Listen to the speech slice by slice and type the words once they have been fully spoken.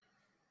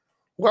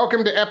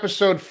Welcome to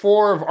episode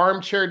 4 of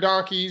Armchair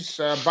Donkeys.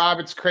 Bob,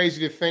 it's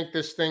crazy to think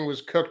this thing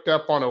was cooked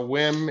up on a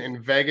whim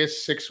in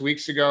Vegas 6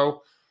 weeks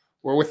ago.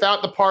 We're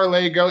without the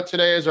parlay goat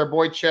today as our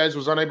boy Ches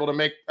was unable to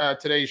make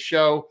today's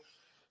show.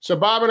 So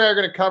Bob and I are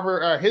going to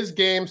cover his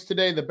games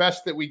today the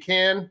best that we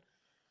can.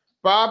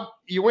 Bob,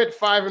 you went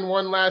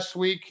 5-1 last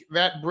week.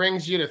 That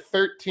brings you to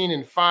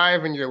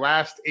 13-5 in your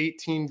last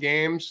 18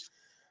 games.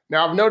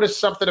 Now, I've noticed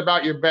something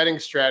about your betting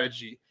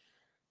strategy.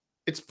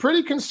 It's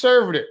pretty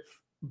conservative.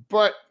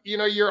 But,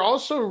 you're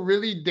also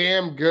really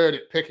damn good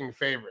at picking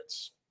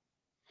favorites.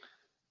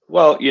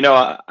 Well,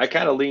 I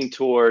kind of lean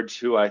towards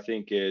who I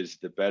think is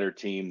the better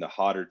team, the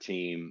hotter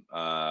team.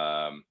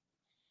 I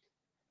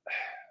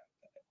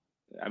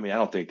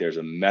don't think there's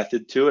a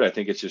method to it. I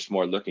think it's just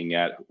more looking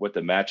at what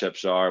the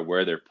matchups are,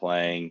 where they're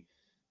playing,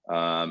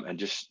 and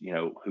just,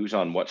 who's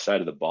on what side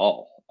of the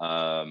ball.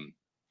 I'm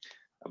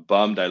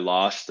bummed I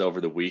lost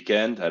over the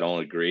weekend. I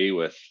don't agree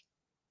with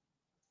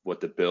what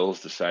the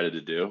Bills decided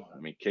to do.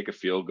 Kick a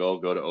field goal,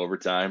 go to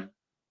overtime,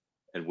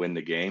 and win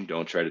the game.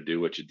 Don't try to do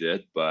what you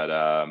did. But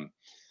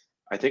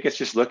I think it's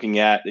just looking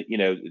at,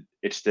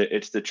 it's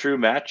the true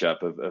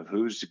matchup of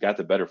who's got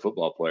the better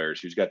football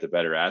players, who's got the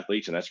better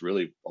athletes, and that's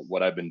really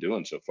what I've been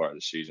doing so far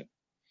this season.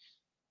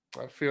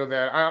 I feel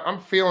that.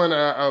 I'm feeling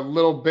a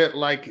little bit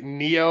like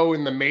Neo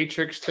in the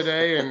Matrix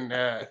today,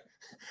 and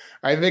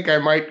I think I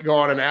might go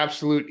on an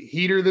absolute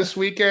heater this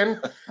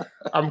weekend.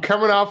 I'm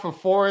coming off a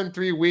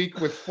 4-3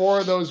 week with 4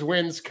 of those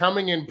wins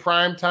coming in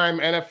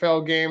primetime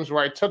NFL games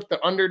where I took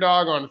the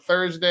underdog on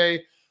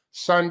Thursday,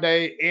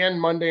 Sunday, and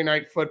Monday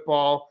Night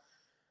Football.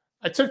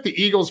 I took the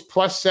Eagles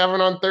 +7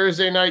 on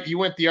Thursday night. You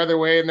went the other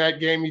way in that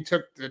game. You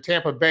took the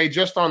Tampa Bay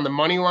just on the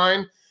money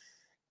line.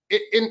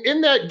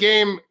 In that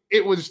game,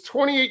 it was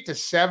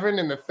 28-7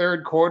 in the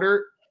third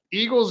quarter.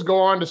 Eagles go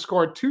on to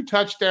score 2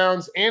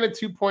 touchdowns and a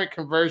 2-point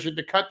conversion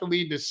to cut the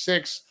lead to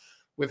 6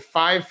 with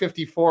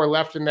 5:54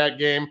 left in that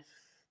game.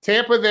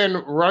 Tampa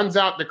then runs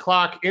out the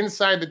clock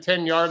inside the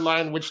 10-yard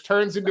line, which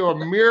turns into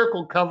a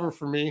miracle cover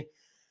for me.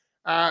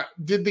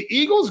 Did the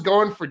Eagles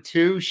going for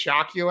 2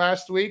 shock you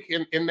last week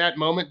in that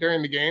moment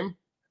during the game?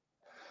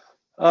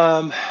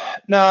 No,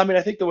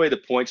 I think the way the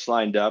points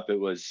lined up, it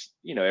was,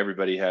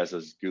 everybody has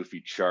those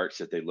goofy charts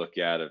that they look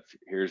at of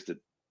here's the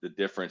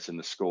difference in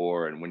the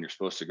score and when you're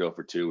supposed to go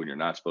for 2 and you're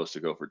not supposed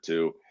to go for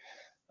 2.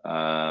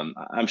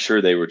 I'm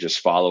sure they were just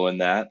following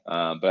that.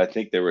 But I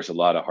think there was a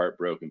lot of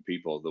heartbroken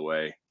people the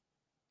way,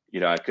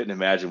 I couldn't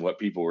imagine what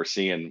people were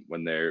seeing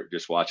when they're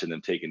just watching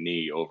them take a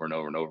knee over and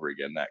over and over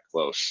again that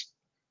close.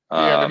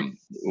 Yeah,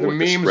 the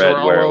memes were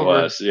all where over.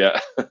 It was, yeah.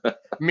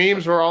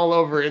 Memes were all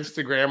over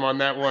Instagram on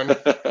that one.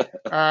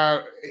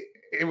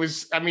 It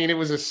was a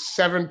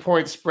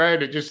 7-point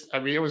spread.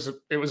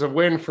 It was a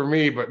win for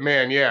me, but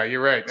man, yeah,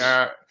 you're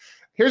right.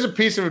 Here's a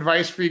piece of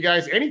advice for you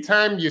guys.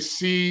 Anytime you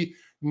see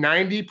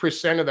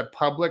 90% of the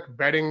public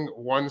betting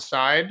one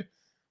side,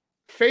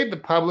 fade the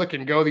public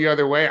and go the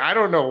other way. I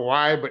don't know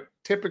why, but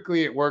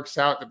typically it works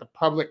out that the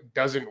public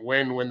doesn't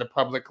win when the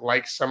public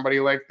likes somebody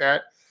like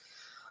that.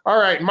 All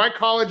right, my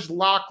college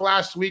lock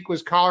last week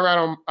was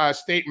Colorado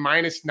State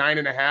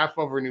 -9.5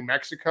 over New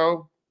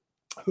Mexico,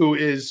 who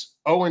is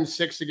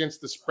 0-6 against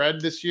the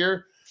spread this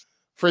year.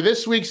 For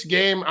this week's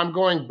game, I'm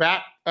going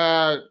back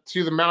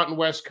to the Mountain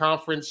West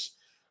Conference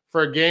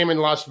for a game in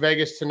Las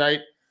Vegas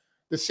tonight.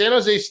 The San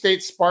Jose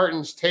State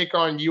Spartans take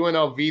on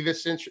UNLV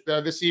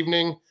this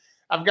evening.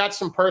 I've got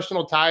some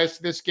personal ties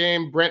to this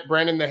game. Brent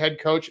Brennan, the head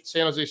coach at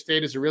San Jose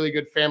State, is a really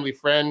good family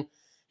friend.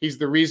 He's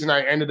the reason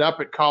I ended up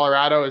at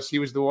Colorado, as he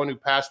was the one who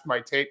passed my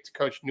tape to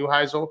Coach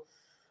Neuheisel.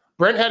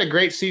 Brent had a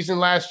great season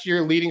last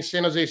year, leading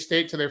San Jose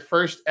State to their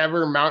first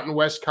ever Mountain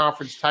West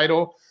Conference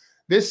title.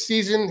 This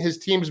season, his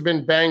team's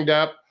been banged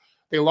up.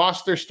 They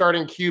lost their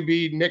starting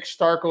QB, Nick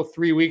Starkel,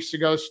 3 weeks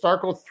ago.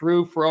 Starkel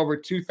threw for over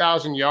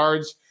 2,000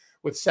 yards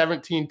with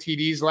 17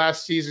 TDs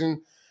last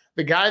season.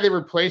 The guy they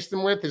replaced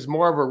him with is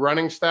more of a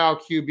running style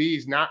QB.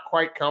 He's not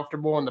quite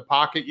comfortable in the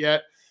pocket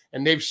yet,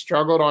 and they've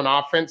struggled on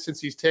offense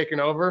since he's taken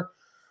over.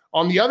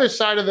 On the other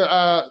side of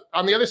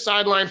on the other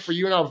sideline for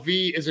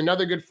UNLV is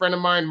another good friend of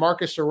mine,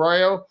 Marcus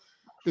Arroyo.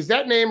 Does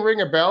that name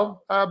ring a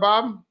bell,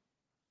 Bob?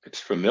 It's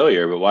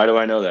familiar, but why do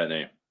I know that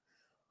name?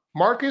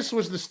 Marcus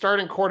was the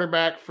starting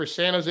quarterback for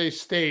San Jose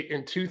State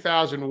in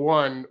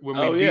 2001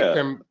 when we beat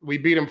them. We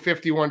beat them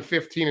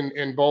 51-15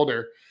 in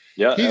Boulder.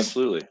 Yeah,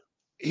 absolutely.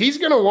 He's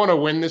going to want to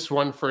win this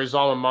one for his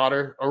alma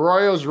mater.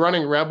 Arroyo's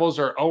Running Rebels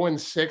are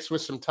 0-6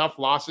 with some tough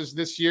losses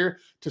this year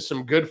to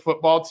some good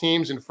football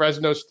teams in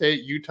Fresno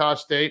State, Utah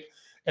State,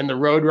 and the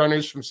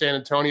Roadrunners from San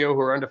Antonio,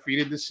 who are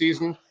undefeated this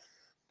season.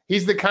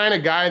 He's the kind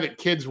of guy that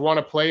kids want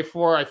to play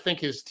for. I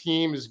think his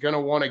team is going to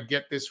want to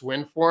get this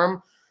win for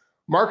him.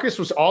 Marcus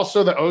was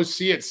also the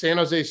OC at San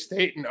Jose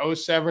State in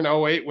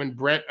 07-08 when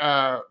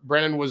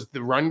Brennan was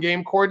the run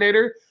game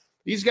coordinator.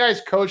 These guys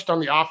coached on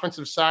the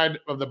offensive side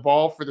of the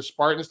ball for the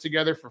Spartans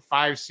together for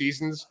 5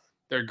 seasons.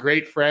 They're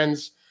great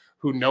friends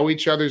who know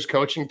each other's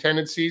coaching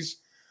tendencies.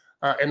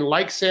 And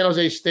like San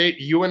Jose State,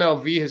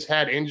 UNLV has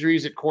had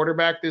injuries at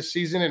quarterback this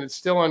season, and it's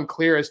still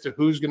unclear as to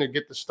who's going to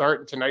get the start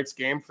in tonight's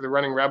game for the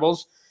Running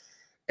Rebels.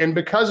 And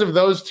because of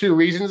those two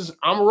reasons,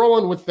 I'm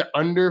rolling with the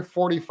under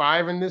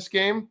 45 in this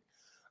game.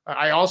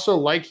 I also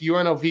like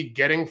UNLV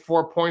getting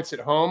 4 points at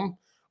home.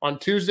 On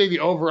Tuesday, the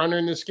over-under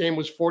in this game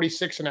was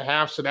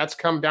 46.5, so that's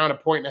come down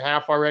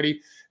 1.5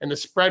 already. And the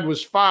spread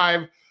was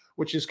 5,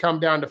 which has come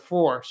down to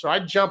 4. So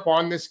I'd jump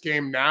on this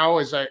game now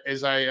as I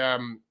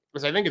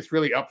think it's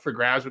really up for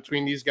grabs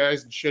between these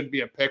guys. It should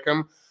be a pick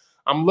 'em.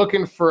 I'm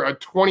looking for a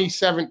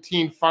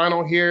 2017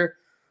 final here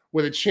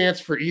with a chance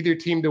for either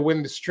team to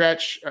win the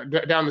stretch,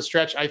 down the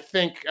stretch. I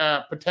think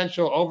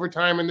potential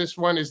overtime in this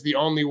one is the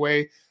only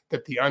way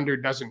that the under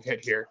doesn't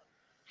hit here.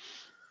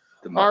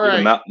 All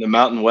right. The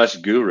Mountain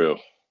West guru.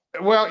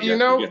 Well,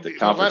 get the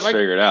conference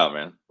figured out,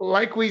 man.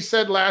 Like we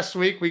said last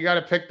week, we got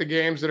to pick the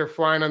games that are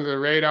flying under the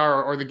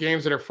radar, or the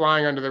games that are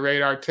flying under the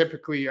radar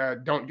typically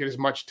don't get as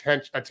much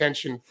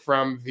attention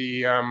from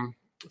the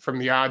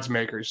odds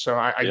makers. So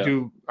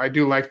I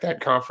do like that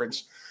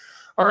conference.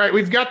 All right,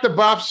 we've got the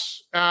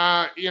Buffs.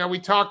 We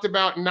talked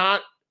about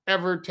not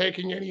ever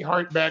taking any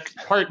heart bets,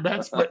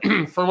 but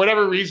for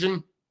whatever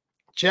reason,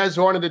 Ches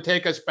wanted to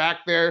take us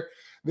back there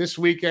this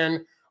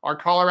weekend. Our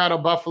Colorado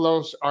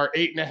Buffaloes are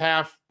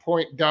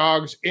 8.5-point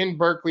dogs in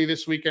Berkeley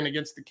this weekend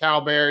against the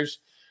Cal Bears.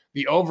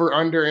 The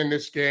over-under in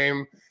this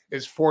game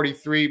is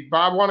 43.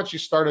 Bob, why don't you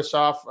start us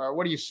off?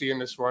 What do you see in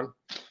this one?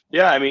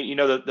 Yeah, I mean,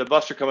 the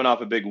Buffs are coming off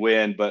a big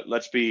win, but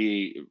let's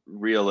be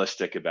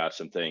realistic about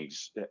some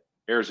things.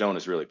 Arizona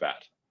is really bad.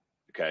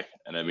 Okay.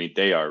 And I mean,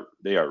 they are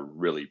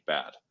really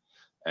bad.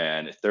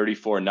 And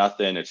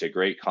 34-0, it's a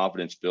great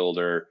confidence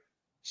builder.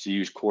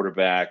 CU's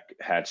quarterback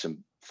had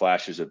some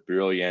flashes of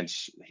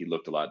brilliance. He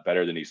looked a lot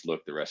better than he's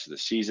looked the rest of the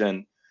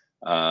season.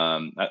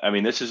 I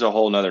mean, this is a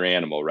whole nother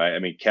animal, right? I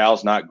mean,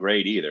 Cal's not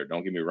great either.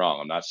 Don't get me wrong.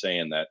 I'm not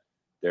saying that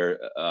they're,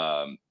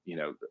 a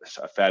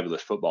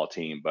fabulous football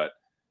team, but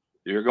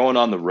you're going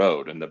on the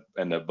road, and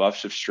the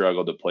Buffs have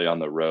struggled to play on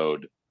the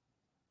road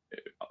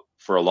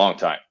for a long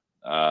time.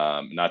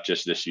 Not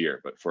just this year,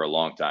 but for a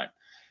long time.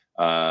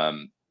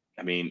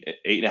 I mean,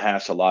 8.5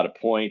 is a lot of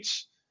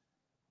points,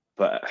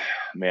 but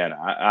man,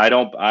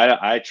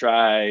 I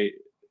try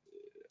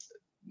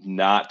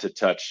not to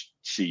touch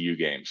CU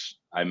games.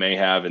 I may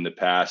have in the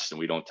past, and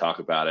we don't talk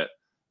about it,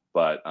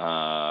 but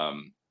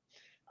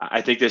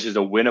I think this is a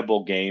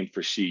winnable game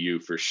for CU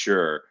for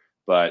sure,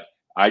 but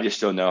I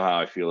just don't know how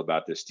I feel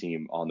about this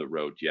team on the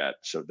road yet.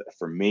 So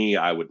for me,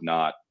 I would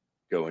not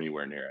go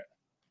anywhere near it.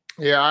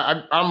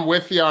 Yeah, I'm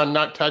with you on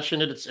not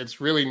touching it. It's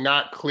really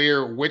not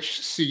clear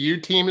which CU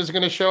team is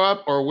going to show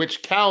up or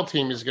which Cal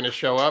team is going to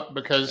show up,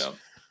 because I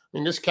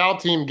mean, this Cal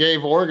team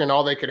gave Oregon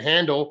all they could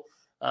handle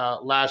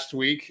last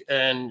week,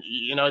 and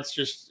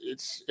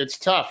it's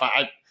tough.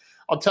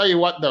 I'll tell you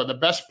what, though, the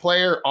best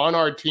player on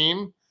our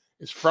team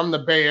is from the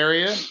Bay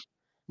Area.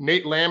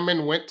 Nate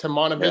Landman went to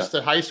Monte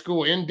Vista High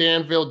School in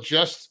Danville,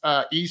 just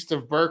east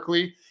of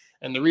Berkeley.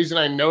 And the reason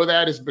I know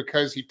that is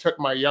because he took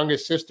my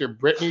youngest sister,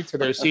 Brittany, to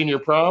their senior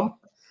prom.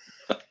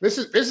 This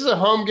is a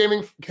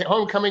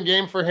homecoming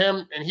game for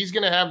him, and he's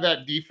going to have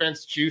that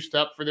defense juiced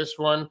up for this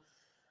one.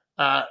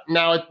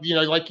 Now,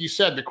 like you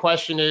said, the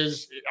question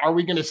is, are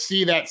we going to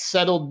see that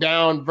settled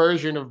down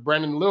version of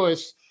Brendan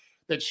Lewis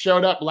that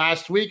showed up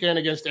last weekend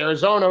against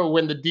Arizona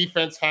when the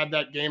defense had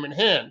that game in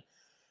hand?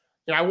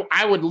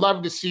 I would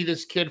love to see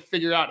this kid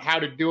figure out how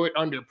to do it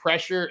under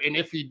pressure. And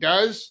if he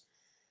does,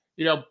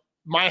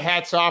 my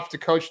hat's off to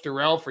Coach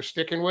Durrell for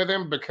sticking with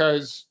him,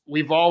 because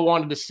we've all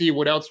wanted to see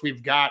what else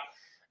we've got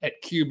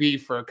at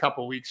QB for a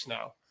couple weeks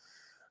now.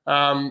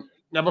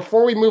 Now,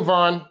 before we move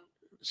on,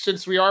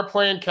 since we are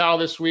playing Cal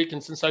this week,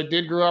 and since I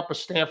did grow up a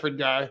Stanford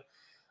guy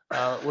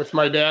with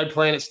my dad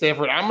playing at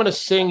Stanford, I'm going to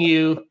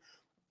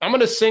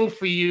sing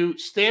for you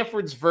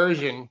Stanford's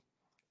version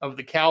of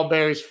the Cal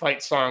Bears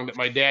fight song that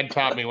my dad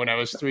taught me when I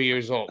was 3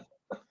 years old.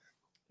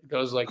 It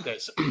goes like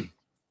this.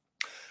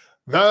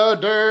 The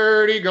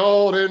dirty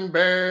golden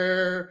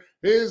bear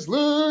is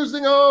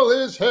losing all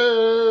his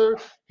hair.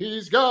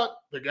 He's got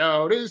the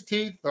gout, his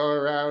teeth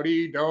are out.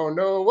 He don't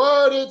know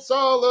what it's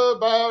all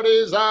about.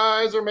 His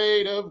eyes are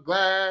made of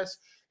glass.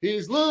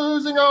 He's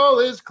losing all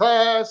his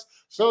class.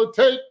 So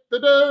take the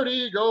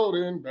dirty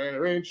golden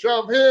bear and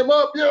shove him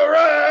up your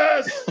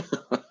ass.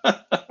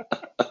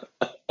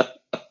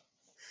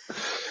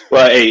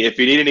 Well, hey, if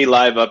you need any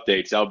live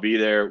updates, I'll be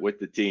there with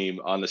the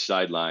team on the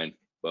sideline,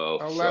 Bo.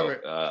 I love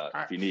it.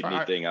 If you need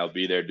anything, I'll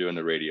be there doing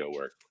the radio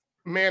work.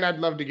 Man, I'd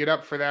love to get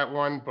up for that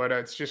one, but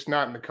it's just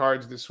not in the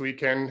cards this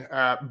weekend.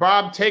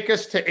 Bob, take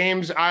us to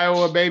Ames,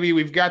 Iowa, baby.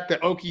 We've got the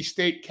Okie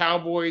State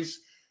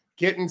Cowboys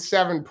getting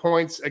 7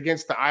 points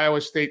against the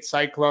Iowa State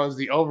Cyclones.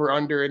 The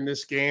over-under in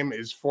this game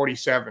is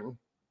 47.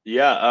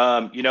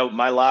 Yeah,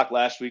 my lock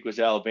last week was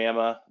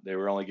Alabama. They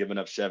were only giving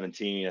up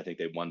 17. I think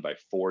they won by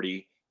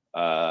 40.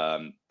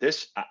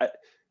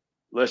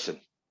 Listen,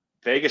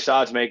 Vegas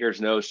odds makers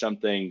know some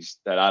things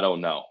that I don't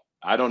know.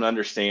 I don't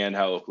understand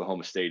how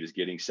Oklahoma State is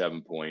getting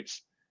 7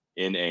 points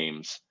in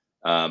Ames.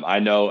 I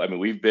know. I mean,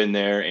 we've been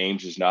there.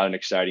 Ames is not an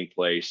exciting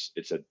place.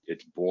 It's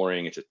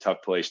boring. It's a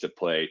tough place to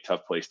play,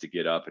 tough place to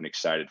get up and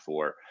excited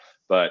for.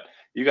 But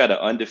you got an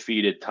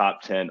undefeated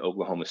top 10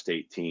 Oklahoma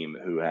State team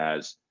who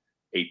has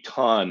a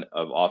ton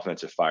of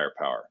offensive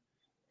firepower,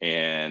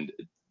 and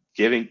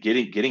getting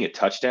a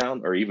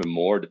touchdown or even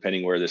more,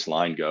 depending where this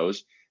line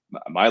goes.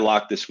 My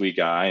lock this week,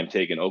 I am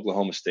taking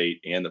Oklahoma State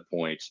and the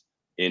points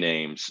in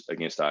Ames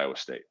against Iowa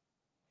State.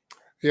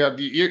 Yeah,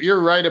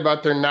 you're right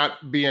about there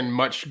not being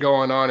much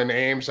going on in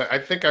Ames. I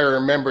think I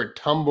remember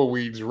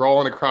tumbleweeds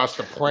rolling across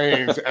the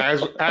plains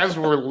as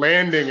we're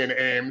landing in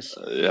Ames.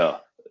 Yeah.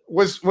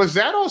 Was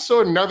that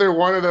also another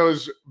one of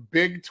those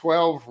Big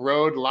 12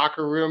 road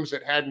locker rooms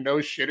that had no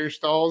shitter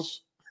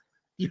stalls?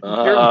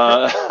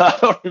 I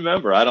don't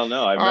remember. I don't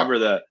know. I remember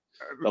that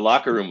the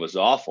locker room was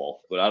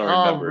awful, but I don't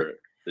remember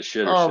the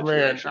shitter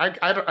situation.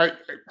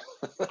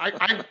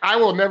 Man, I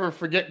will never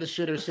forget the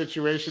shitter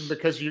situation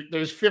because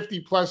there's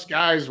 50 plus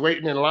guys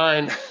waiting in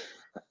line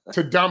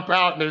to dump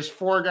out, and there's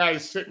 4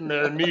 guys sitting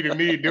there knee to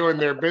knee doing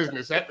their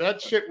business.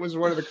 That shit was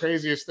one of the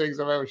craziest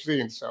things I've ever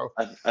seen. So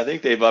I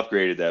think they've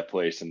upgraded that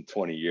place in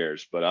 20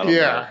 years, but I don't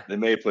know. They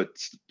may have put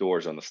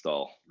doors on the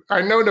stall.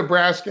 I know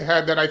Nebraska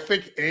had that. I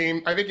think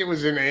it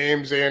was in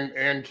Ames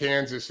and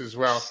Kansas as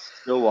well.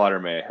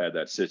 Stillwater may have had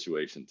that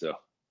situation too.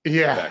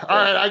 Yeah. All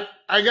right.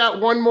 I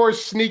got one more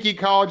sneaky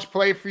college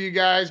play for you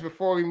guys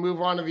before we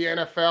move on to the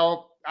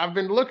NFL. I've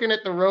been looking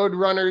at the road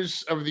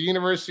runners of the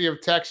University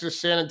of Texas,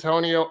 San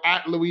Antonio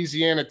at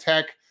Louisiana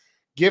Tech,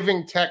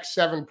 giving Tech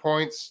 7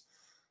 points.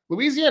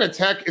 Louisiana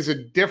Tech is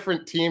a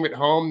different team at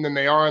home than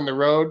they are on the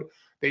road.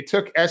 They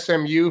took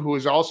SMU, who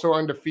was also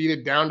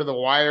undefeated, down to the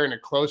wire in a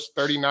close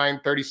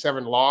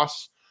 39-37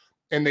 loss.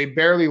 And they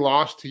barely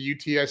lost to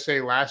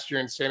UTSA last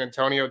year in San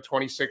Antonio,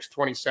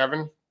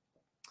 26-27.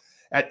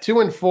 At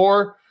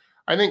 2-4,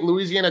 I think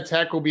Louisiana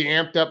Tech will be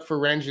amped up for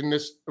revenge in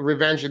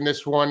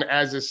this one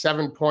as a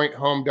 7-point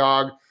home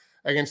dog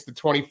against the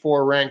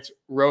 24-ranked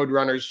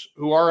Roadrunners,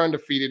 who are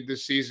undefeated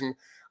this season.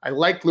 I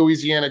like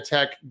Louisiana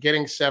Tech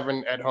getting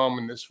 7 at home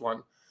in this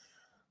one.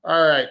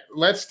 All right,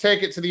 let's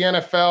take it to the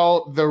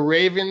NFL. The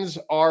Ravens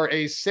are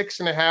a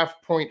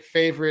 6.5-point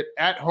favorite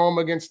at home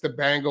against the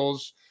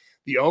Bengals.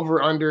 The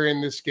over-under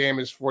in this game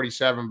is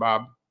 47,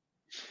 Bob.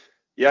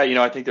 Yeah,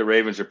 I think the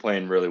Ravens are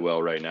playing really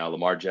well right now.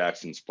 Lamar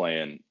Jackson's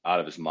playing out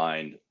of his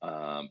mind,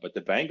 but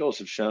the Bengals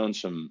have shown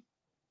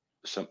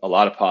a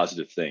lot of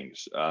positive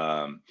things.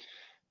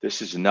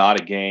 This is not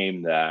a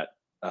game that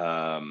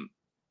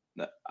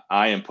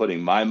I am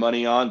putting my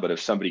money on, but if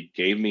somebody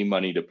gave me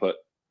money to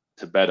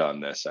bet on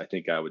this, I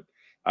think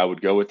I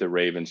would go with the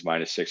Ravens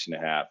minus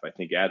 6.5. I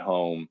think at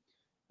home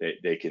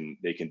they can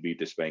beat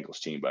this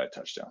Bengals team by a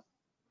touchdown.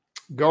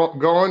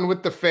 Going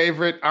with the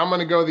favorite, I'm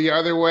going to go the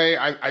other way.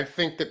 I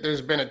think that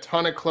there's been a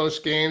ton of close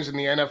games in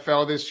the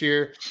NFL this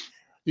year.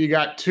 You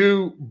got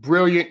 2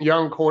 brilliant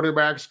young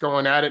quarterbacks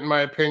going at it, in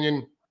my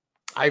opinion.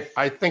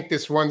 I think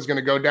this one's going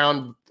to go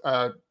down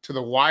to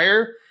the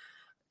wire,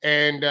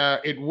 and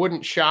it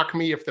wouldn't shock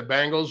me if the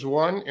Bengals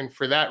won. And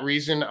for that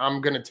reason,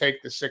 I'm going to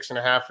take the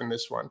 6.5 in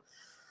this one.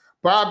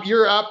 Bob,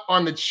 you're up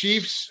on the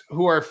Chiefs,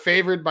 who are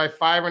favored by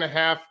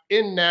 5.5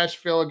 in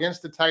Nashville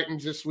against the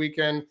Titans this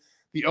weekend.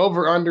 The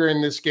over-under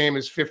in this game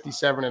is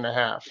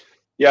 57.5.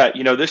 Yeah,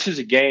 this is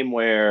a game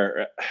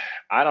where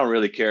I don't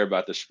really care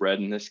about the spread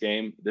in this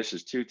game. This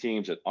is 2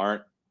 teams that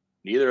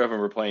neither of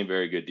them are playing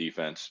very good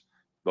defense.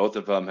 Both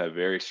of them have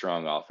very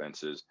strong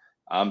offenses.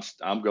 I'm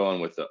going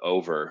with the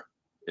over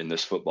in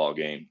this football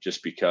game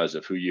just because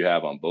of who you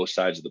have on both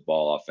sides of the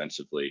ball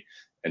offensively,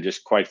 and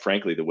just quite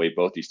frankly, the way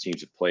both these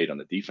teams have played on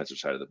the defensive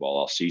side of the ball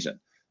all season.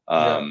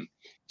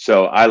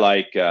 So I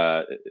think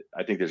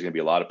there's going to be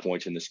a lot of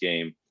points in this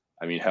game.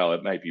 I mean, hell,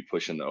 it might be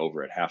pushing the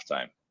over at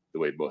halftime the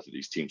way both of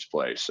these teams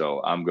play.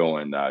 So I'm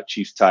going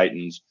Chiefs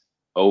Titans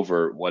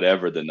over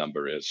whatever the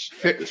number is.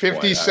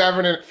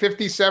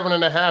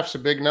 57.5 is a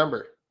big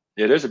number.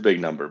 It is a big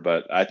number,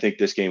 but I think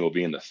this game will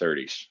be in the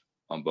 30s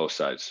on both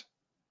sides.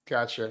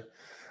 Gotcha.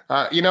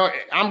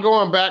 I'm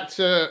going back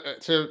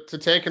to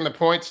taking the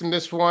points in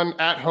this one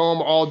at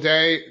home all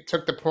day.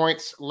 Took the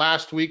points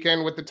last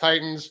weekend with the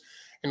Titans.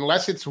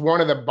 Unless it's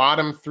one of the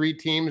bottom 3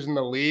 teams in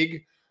the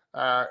league,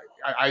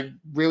 I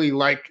really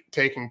like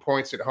taking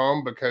points at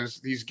home because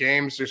these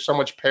games, there's so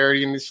much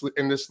parity in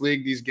this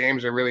league. These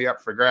games are really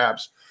up for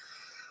grabs.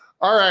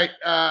 All right.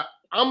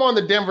 I'm on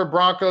the Denver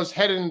Broncos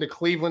headed into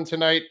Cleveland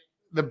tonight.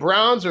 The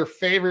Browns are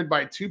favored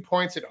by 2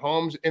 points at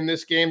home in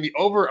this game. The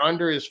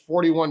over-under is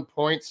 41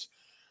 points.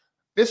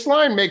 This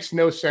line makes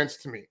no sense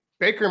to me.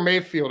 Baker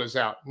Mayfield is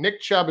out.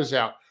 Nick Chubb is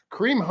out.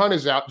 Kareem Hunt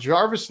is out.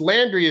 Jarvis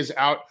Landry is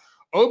out.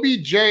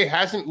 OBJ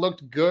hasn't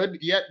looked good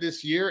yet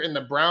this year, and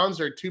the Browns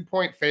are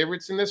 2-point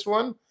favorites in this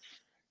one.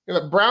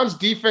 The Browns'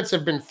 defense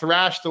have been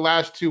thrashed the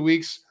last 2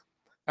 weeks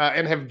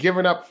and have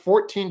given up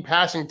 14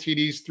 passing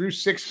TDs through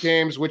 6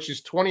 games, which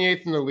is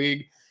 28th in the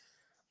league.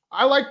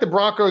 I like the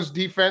Broncos'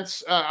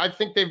 defense. I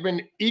think they've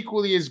been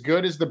equally as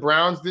good as the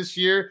Browns this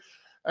year,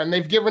 and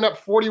they've given up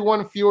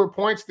 41 fewer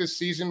points this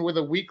season with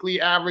a weekly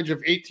average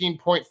of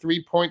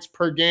 18.3 points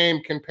per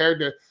game compared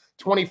to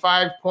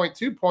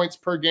 25.2 points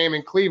per game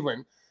in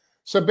Cleveland.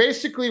 So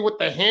basically what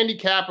the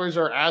handicappers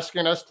are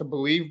asking us to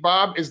believe,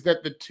 Bob, is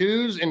that the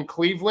twos in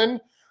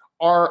Cleveland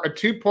are a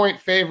 2-point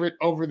favorite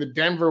over the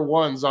Denver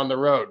ones on the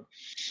road.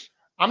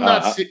 I'm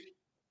not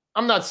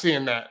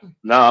seeing that.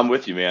 No, I'm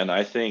with you, man.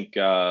 I think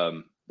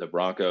the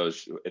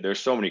Broncos, there's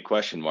so many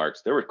question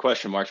marks. There were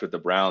question marks with the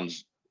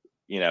Browns,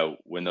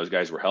 when those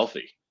guys were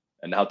healthy,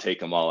 and now take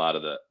them all out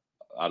of the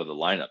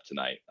lineup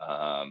tonight.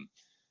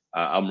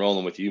 I'm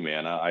rolling with you,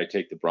 man. I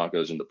take the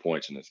Broncos and the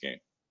points in this game.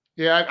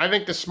 Yeah, I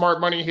think the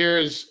smart money here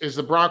is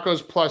the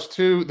Broncos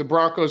 +2, the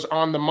Broncos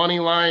on the money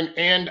line,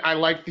 and I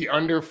like the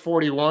under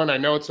 41. I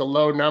know it's a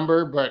low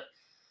number, but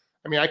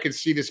I mean, I could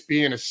see this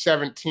being a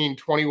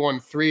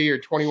 17-21-3 or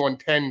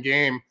 21-10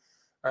 game.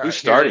 Who's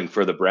starting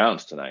for the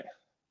Browns tonight?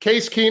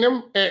 Case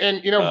Keenum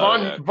and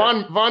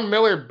Von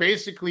Miller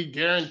basically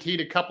guaranteed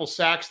a couple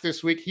sacks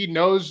this week. He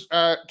knows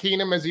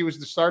Keenum as he was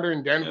the starter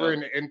in Denver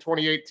in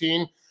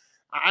 2018.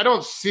 I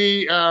don't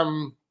see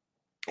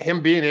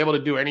him being able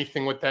to do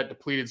anything with that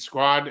depleted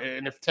squad.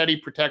 And if Teddy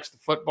protects the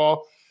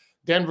football,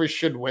 Denver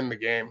should win the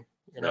game.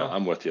 Yeah,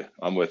 I'm with you.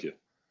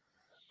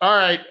 All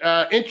right.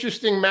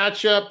 Interesting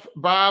matchup,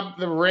 Bob.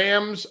 The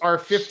Rams are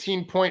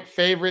 15-point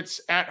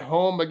favorites at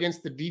home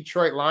against the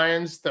Detroit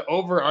Lions. The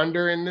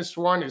over-under in this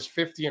one is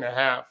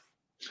 50.5.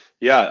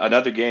 Yeah,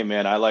 another game,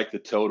 man. I like the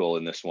total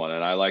in this one,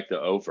 and I like the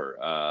over.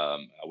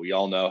 We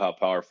all know how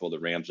powerful the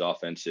Rams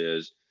offense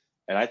is.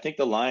 And I think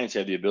the Lions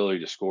have the ability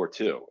to score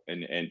too.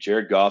 And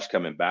Jared Goff's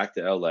coming back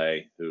to LA,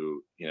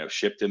 who,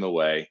 shipped him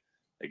away.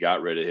 They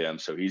got rid of him.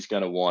 So he's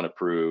going to want to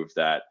prove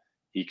that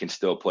he can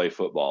still play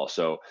football.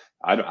 So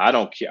I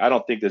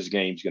don't think this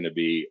game's going to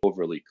be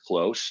overly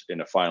close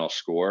in a final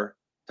score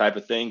type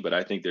of thing, but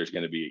I think there's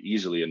going to be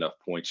easily enough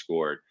points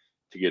scored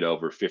to get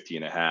over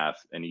 50.5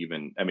 and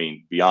even,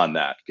 beyond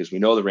that, because we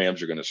know the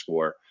Rams are going to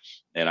score.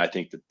 And I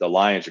think that the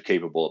Lions are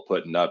capable of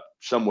putting up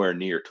somewhere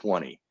near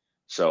 20.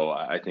 So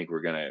I think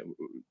we're going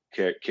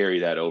to carry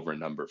that over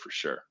number for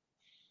sure.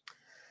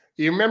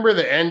 You remember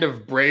the end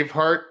of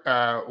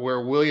Braveheart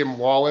where William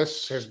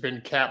Wallace has been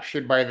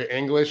captured by the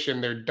English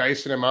and they're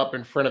dicing him up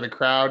in front of the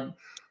crowd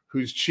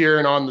who's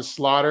cheering on the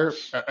slaughter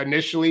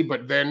initially,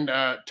 but then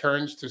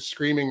turns to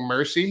screaming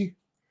mercy?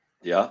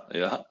 Yeah.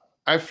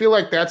 I feel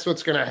like that's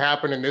what's going to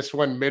happen in this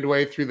one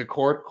midway through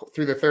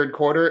the third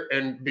quarter.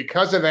 And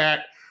because of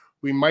that,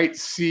 we might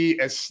see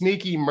a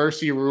sneaky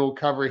mercy rule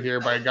cover here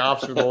by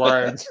Goffs or the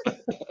Lions.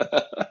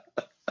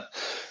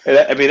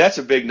 That's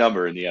a big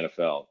number in the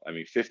NFL.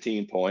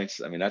 15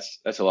 points.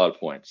 That's a lot of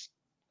points.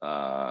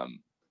 But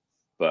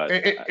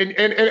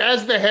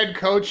as the head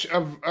coach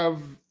of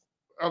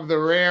the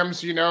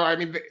Rams, you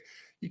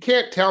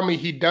can't tell me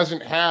he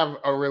doesn't have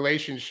a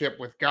relationship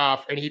with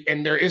Goff,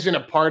 and there isn't a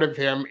part of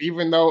him,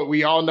 even though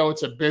we all know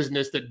it's a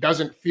business, that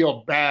doesn't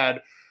feel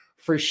bad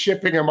for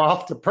shipping him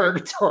off to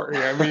purgatory.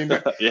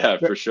 Yeah,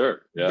 for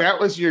sure. Yeah. That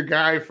was your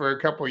guy for a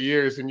couple of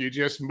years, and you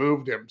just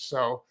moved him.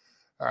 So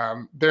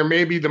there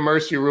may be the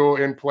mercy rule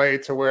in play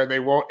to where they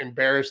won't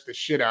embarrass the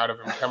shit out of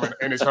him coming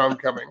in his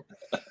homecoming.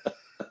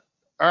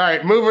 All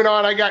right, moving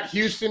on. I got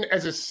Houston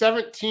as a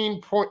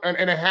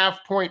 17.5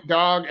 point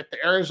dog at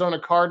the Arizona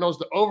Cardinals.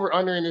 The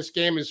over-under in this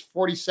game is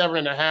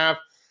 47.5.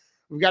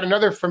 We've got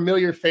another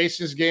familiar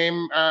faces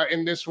game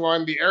in this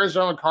one. The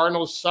Arizona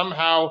Cardinals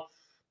somehow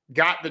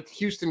got the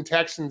Houston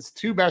Texans'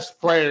 two best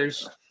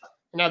players.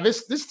 Now,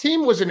 this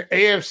team was an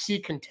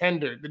AFC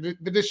contender.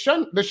 The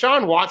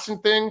Deshaun Watson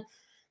thing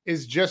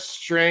is just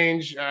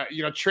strange.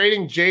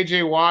 Trading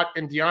J.J. Watt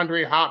and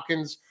DeAndre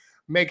Hopkins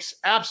made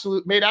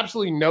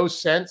absolutely no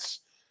sense.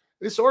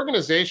 This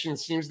organization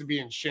seems to be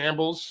in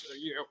shambles.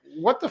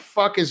 What the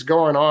fuck is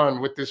going on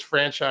with this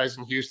franchise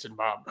in Houston,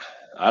 Bob?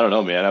 I don't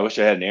know, man. I wish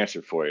I had an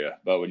answer for you.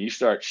 But when you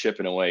start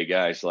shipping away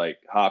guys like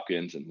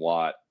Hopkins and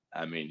Watt,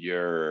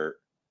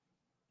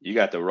 you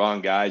got the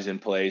wrong guys in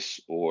place,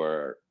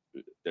 or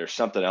there's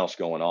something else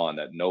going on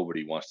that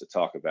nobody wants to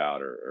talk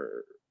about,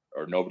 or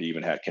nobody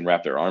even can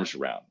wrap their arms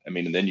around.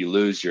 And then you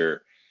lose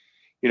your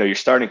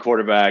starting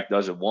quarterback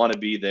doesn't want to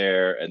be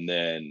there, and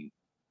then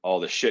all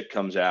the shit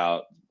comes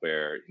out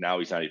where now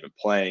he's not even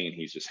playing and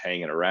he's just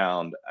hanging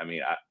around.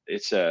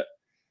 It's a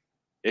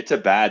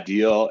bad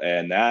deal,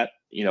 and that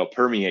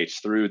permeates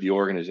through the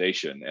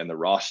organization and the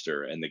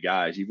roster and the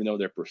guys. Even though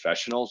they're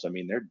professionals,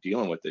 they're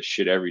dealing with this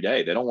shit every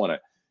day. They don't want to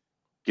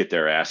get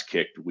their ass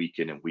kicked week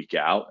in and week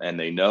out, and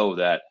they know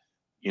that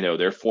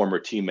their former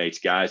teammates,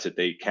 guys that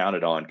they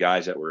counted on,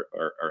 guys that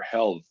are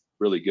held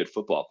really good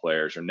football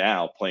players, are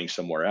now playing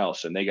somewhere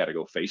else, and they got to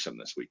go face them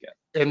this weekend.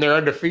 And they're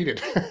undefeated.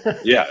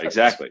 Yeah,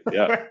 exactly.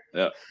 Yeah.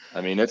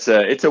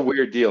 It's a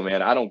weird deal,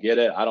 man. I don't get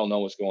it. I don't know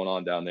what's going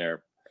on down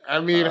there.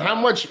 How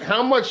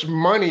much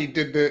money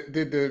did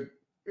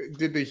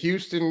the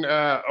Houston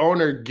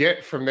owner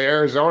get from the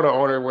Arizona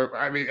owner?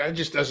 That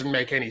just doesn't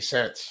make any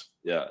sense.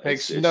 Yeah,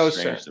 makes no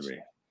sense to me.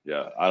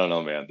 Yeah, I don't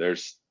know, man.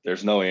 There's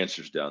no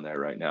answers down there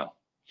right now.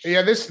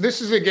 Yeah, this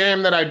is a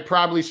game that I'd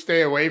probably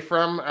stay away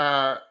from.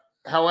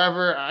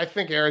 However, I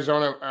think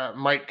Arizona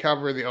might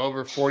cover the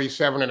over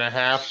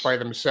 47.5 by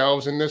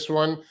themselves in this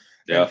one.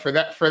 Yeah.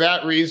 And for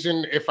that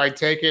reason, if I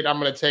take it, I'm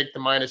going to take the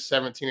minus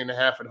 17.5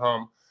 at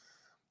home.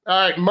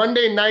 All right,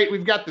 Monday night,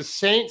 we've got the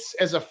Saints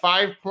as a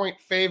 5-point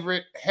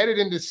favorite headed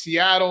into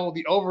Seattle.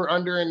 The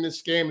over-under in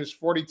this game is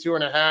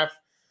 42.5.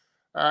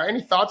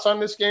 Any thoughts on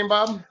this game,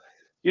 Bob?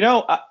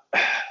 I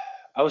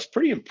was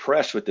pretty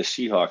impressed with the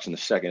Seahawks in the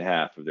second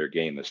half of their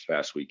game this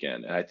past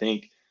weekend. And I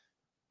think,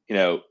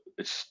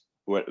 this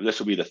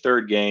will be the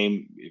third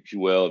game, if you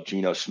will, of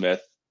Geno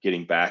Smith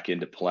getting back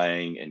into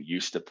playing and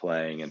used to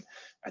playing. And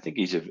I think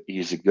he's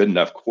a good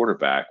enough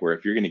quarterback where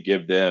if you're going to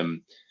give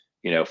them,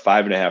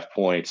 5.5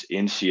 points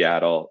in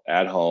Seattle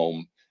at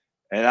home,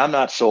 and I'm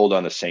not sold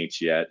on the Saints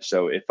yet.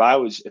 So if I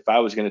was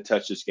going to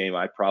touch this game,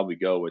 I'd probably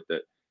go with the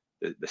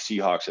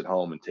Seahawks at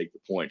home and take the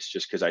points,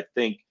 just because I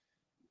think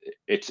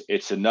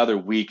it's another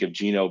week of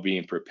Geno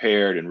being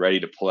prepared and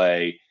ready to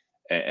play,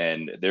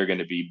 and they're going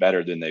to be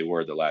better than they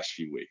were the last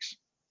few weeks.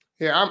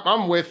 Yeah,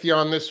 I'm with you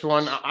on this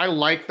one. I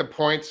like the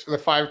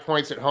 5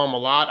 points at home a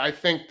lot. I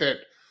think that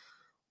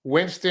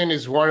Winston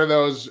is one of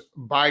those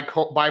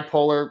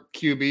bipolar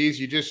QBs.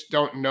 You just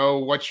don't know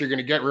what you're going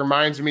to get.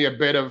 Reminds me a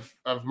bit of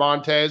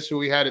Montez, who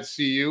we had at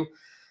CU.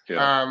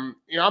 Yeah.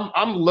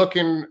 I'm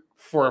looking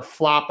for a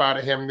flop out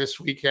of him this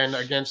weekend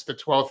against the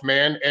 12th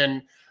man.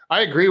 And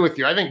I agree with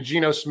you. I think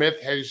Geno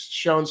Smith has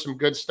shown some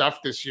good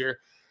stuff this year.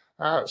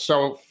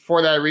 So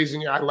for that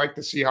reason, I like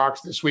the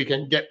Seahawks this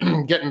weekend,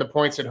 getting the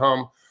points at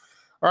home.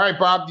 All right,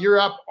 Bob, you're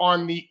up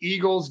on the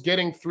Eagles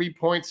getting 3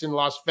 points in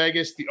Las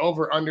Vegas. The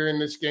over-under in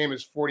this game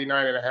is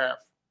 49.5.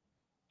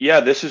 Yeah,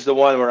 this is the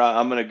one where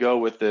I'm going to go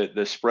with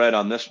the spread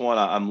on this one.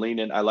 I'm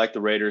leaning. I like the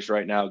Raiders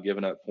right now,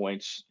 giving up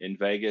points in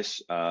Vegas.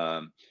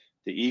 The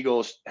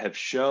Eagles have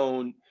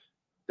shown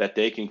that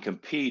they can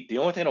compete. The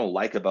only thing I don't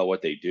like about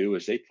what they do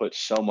is they put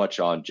so much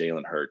on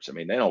Jalen Hurts. I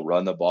mean, they don't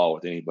run the ball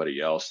with anybody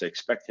else. They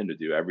expect him to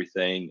do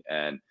everything,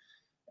 and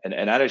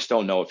I just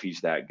don't know if he's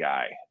that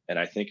guy. And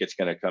I think it's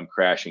going to come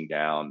crashing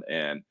down.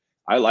 And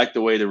I like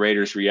the way the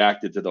Raiders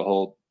reacted to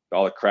all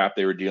the crap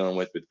they were dealing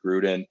with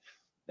Gruden.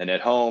 And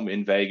at home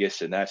in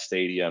Vegas, in that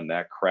stadium,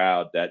 that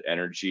crowd, that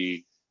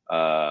energy,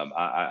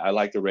 I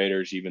like the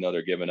Raiders, even though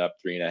they're giving up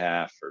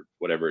 3.5 or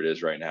whatever it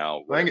is right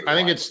now. I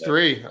think it's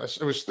 3.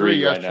 It was 3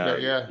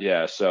 yesterday. Right,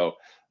 yeah. So,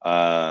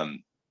 I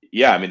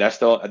mean, that's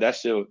the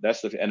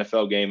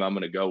NFL game I'm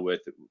going to go with,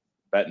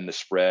 betting the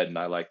spread, and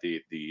I like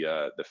the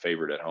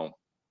favorite at home.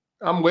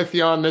 I'm with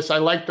you on this. I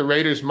like the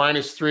Raiders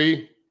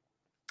 -3,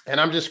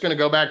 and I'm just going to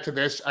go back to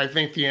this. I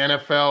think the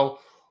NFL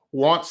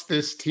wants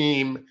this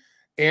team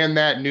and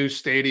that new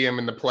stadium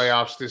in the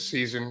playoffs this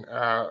season.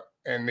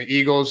 And the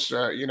Eagles,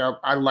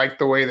 I like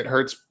the way that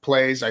Hurts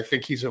plays. I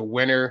think he's a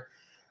winner.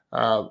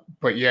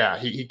 But yeah,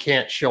 he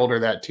can't shoulder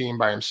that team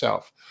by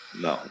himself.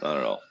 No, not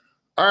at all.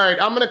 All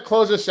right, I'm going to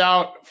close this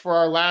out for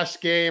our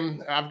last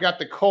game. I've got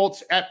the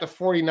Colts at the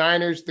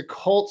 49ers. The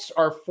Colts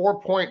are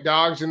 4-point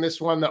dogs in this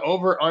one. The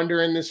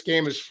over-under in this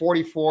game is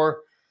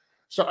 44.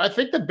 So I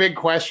think the big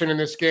question in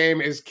this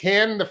game is,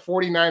 can the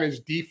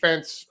 49ers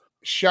defense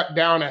shut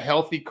down a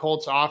healthy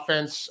Colts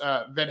offense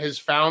that has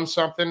found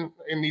something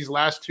in these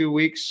last 2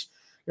 weeks?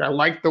 I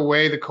like the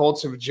way the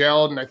Colts have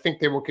gelled, and I think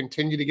they will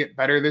continue to get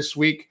better this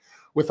week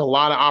with a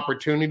lot of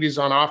opportunities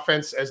on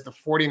offense, as the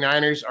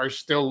 49ers are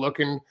still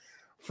looking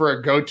for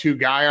a go-to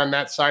guy on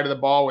that side of the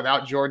ball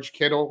without George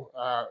Kittle.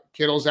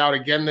 Kittle's out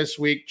again this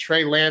week.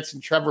 Trey Lance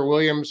and Trent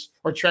Williams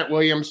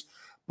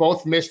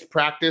both missed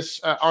practice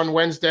on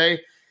Wednesday.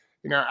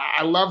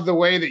 I love the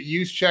way that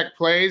Juszczyk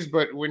plays,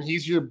 but when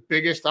he's your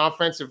biggest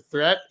offensive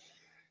threat,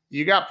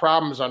 you got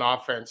problems on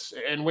offense.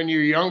 And when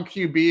your young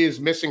QB is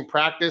missing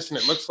practice and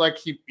it looks like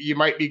you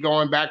might be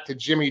going back to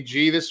Jimmy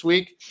G this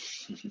week,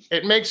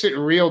 it makes it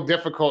real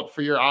difficult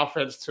for your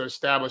offense to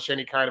establish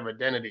any kind of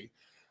identity.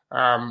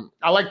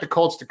 I like the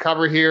Colts to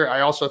cover here. I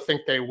also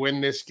think they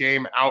win this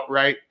game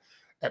outright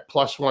at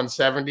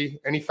 +170.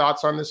 Any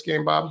thoughts on this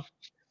game, Bob?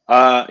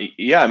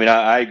 Yeah, I mean,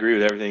 I agree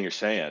with everything you're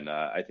saying.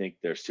 I think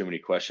there's too many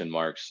question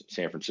marks in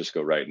San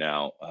Francisco right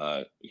now,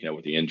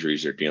 with the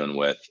injuries they're dealing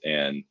with.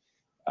 And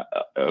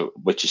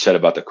what you said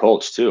about the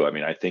Colts too. I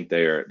mean, I think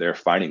they're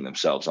finding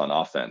themselves on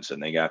offense,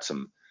 and they got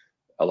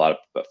a lot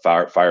of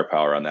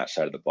firepower on that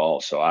side of the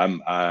ball. So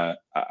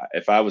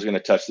if I was going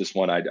to touch this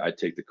one, I'd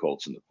take the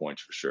Colts and the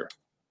points for sure.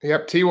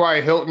 Yep,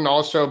 T.Y. Hilton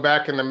also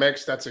back in the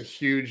mix. That's a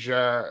huge,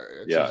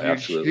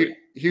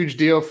 huge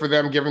deal for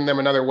them, giving them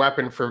another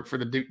weapon for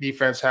the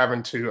defense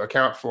having to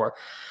account for.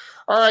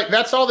 All right,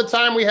 that's all the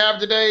time we have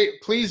today.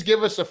 Please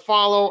give us a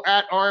follow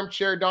at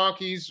Armchair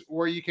Donkeys,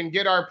 where you can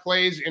get our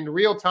plays in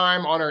real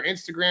time on our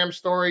Instagram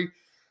story.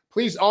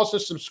 Please also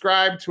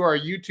subscribe to our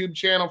YouTube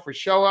channel for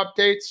show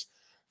updates.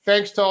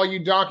 Thanks to all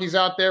you donkeys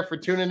out there for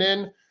tuning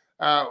in.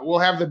 We'll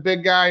have the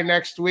big guy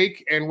next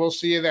week, and we'll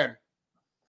see you then.